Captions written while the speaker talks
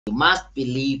You must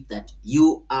believe that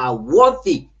you are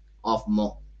worthy of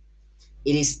more.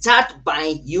 It is start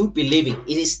by you believing.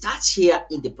 It is starts here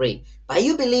in the brain. By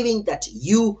you believing that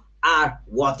you are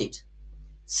worth it.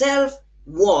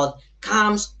 Self-worth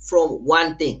comes from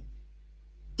one thing.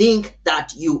 Think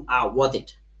that you are worth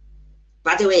it.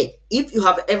 By the way, if you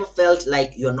have ever felt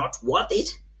like you're not worth it,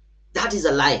 that is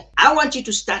a lie. I want you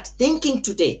to start thinking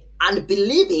today and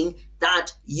believing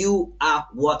that you are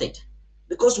worth it.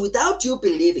 Because without you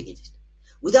believing it,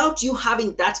 without you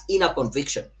having that inner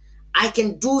conviction, I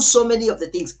can do so many of the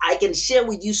things. I can share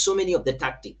with you so many of the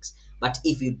tactics. But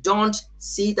if you don't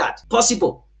see that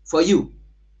possible for you,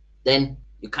 then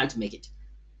you can't make it.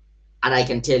 And I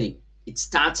can tell you, it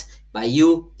starts by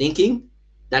you thinking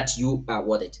that you are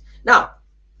worth it. Now,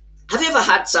 have you ever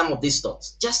had some of these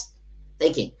thoughts? Just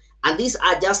thinking. And these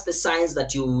are just the signs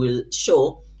that you will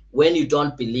show when you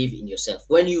don't believe in yourself,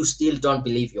 when you still don't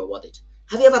believe you're worth it.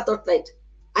 Have you ever thought that,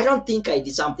 I don't think I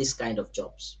deserve this kind of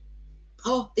jobs?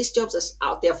 Oh, these jobs are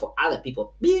out there for other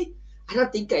people. Me, I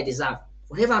don't think I deserve.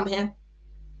 Whatever I'm here,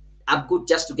 I'm good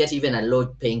just to get even a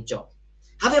low-paying job.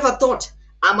 Have you ever thought,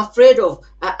 I'm afraid of,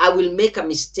 I will make a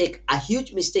mistake, a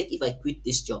huge mistake if I quit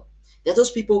this job? There are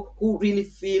those people who really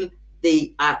feel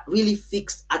they are really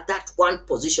fixed at that one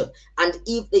position. And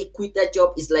if they quit that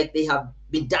job, it's like they have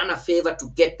been done a favor to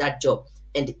get that job.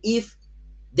 And if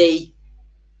they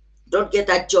don't get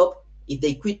that job, if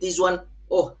they quit this one,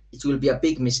 oh, it will be a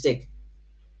big mistake.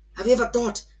 Have you ever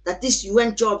thought that these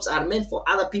UN jobs are meant for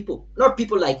other people, not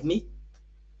people like me?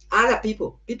 Other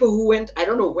people who went, I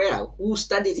don't know where, who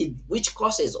studied in which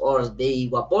courses, or they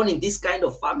were born in this kind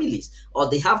of families, or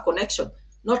they have connection,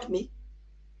 not me.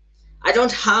 I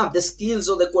don't have the skills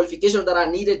or the qualifications that are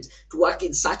needed to work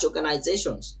in such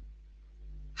organizations.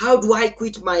 How do I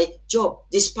quit my job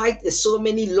despite the so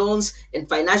many loans and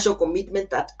financial commitment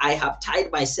that I have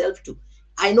tied myself to?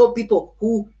 I know people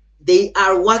who they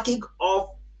are working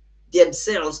off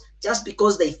themselves just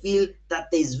because they feel that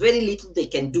there's very little they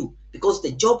can do, because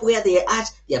the job where they are at,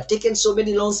 they have taken so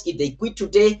many loans. If they quit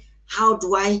today, how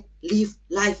do I live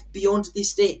life beyond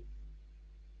this day?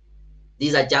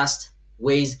 These are just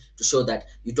ways to show that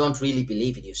you don't really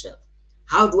believe in yourself.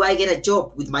 How do I get a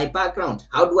job with my background?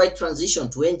 How do I transition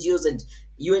to NGOs and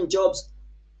UN jobs?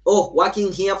 Oh,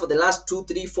 working here for the last 2,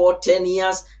 3, 4, 10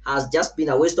 years has just been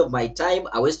a waste of my time,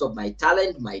 a waste of my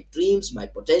talent, my dreams, my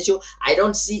potential. I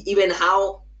don't see even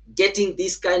how getting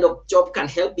this kind of job can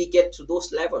help me get to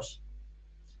those levels.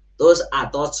 Those are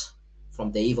thoughts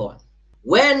from the evil one.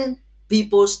 When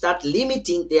people start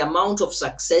limiting the amount of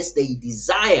success they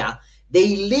desire,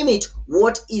 they limit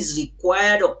what is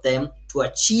required of them to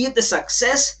achieve the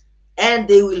success, and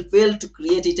they will fail to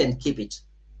create it and keep it.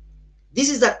 This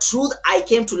is the truth I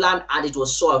came to learn, and it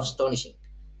was so astonishing.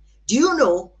 Do you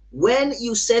know, when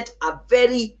you set a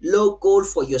very low goal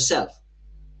for yourself,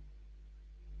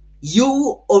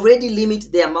 you already limit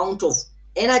the amount of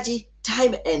energy,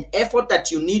 time, and effort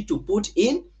that you need to put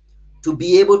in to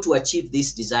be able to achieve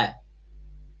this desire.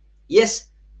 Yes,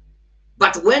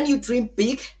 but when you dream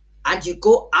big and you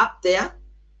go up there,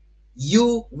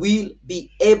 you will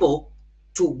be able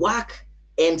to work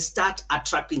and start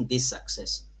attracting this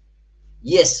success.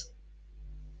 Yes,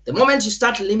 the moment you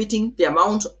start limiting the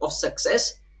amount of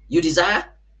success you desire,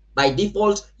 by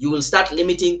default, you will start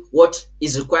limiting what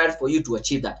is required for you to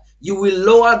achieve that. You will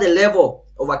lower the level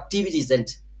of activities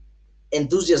and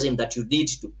enthusiasm that you need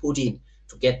to put in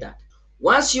to get that.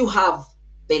 Once you have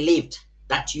believed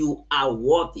that you are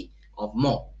worthy of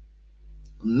more,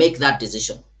 make that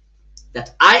decision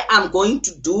that I am going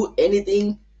to do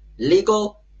anything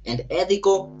legal and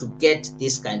ethical to get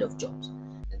this kind of jobs.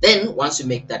 Then once you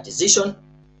make that decision,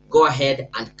 go ahead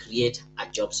and create a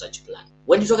job search plan.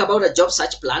 When you talk about a job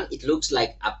search plan, it looks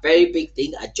like a very big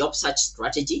thing, a job search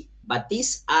strategy, but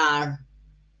these are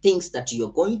things that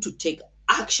you're going to take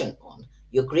action on.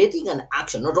 You're creating an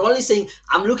action, not only saying,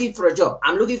 I'm looking for a job,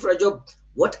 I'm looking for a job.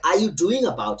 What are you doing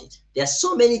about it? There are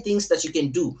so many things that you can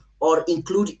do or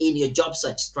include in your job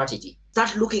search strategy.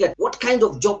 Start looking at what kind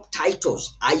of job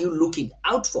titles are you looking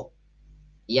out for.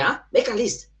 Yeah, make a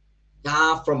list.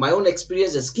 From my own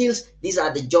experience and skills, these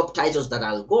are the job titles that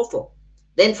I'll go for.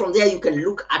 Then from there, you can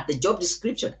look at the job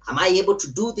description. Am I able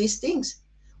to do these things?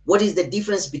 What is the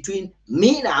difference between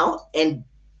me now and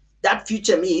that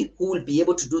future me who will be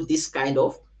able to do this kind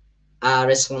of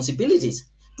responsibilities?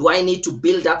 Do I need to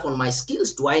build up on my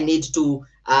skills? Do I need to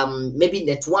maybe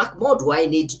network more? Do I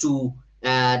need to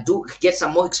get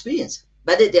some more experience?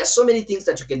 But there are so many things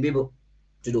that you can be able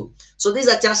to do. So these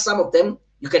are just some of them.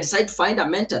 You can decide to find a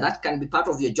mentor that can be part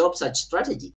of your job search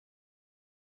strategy.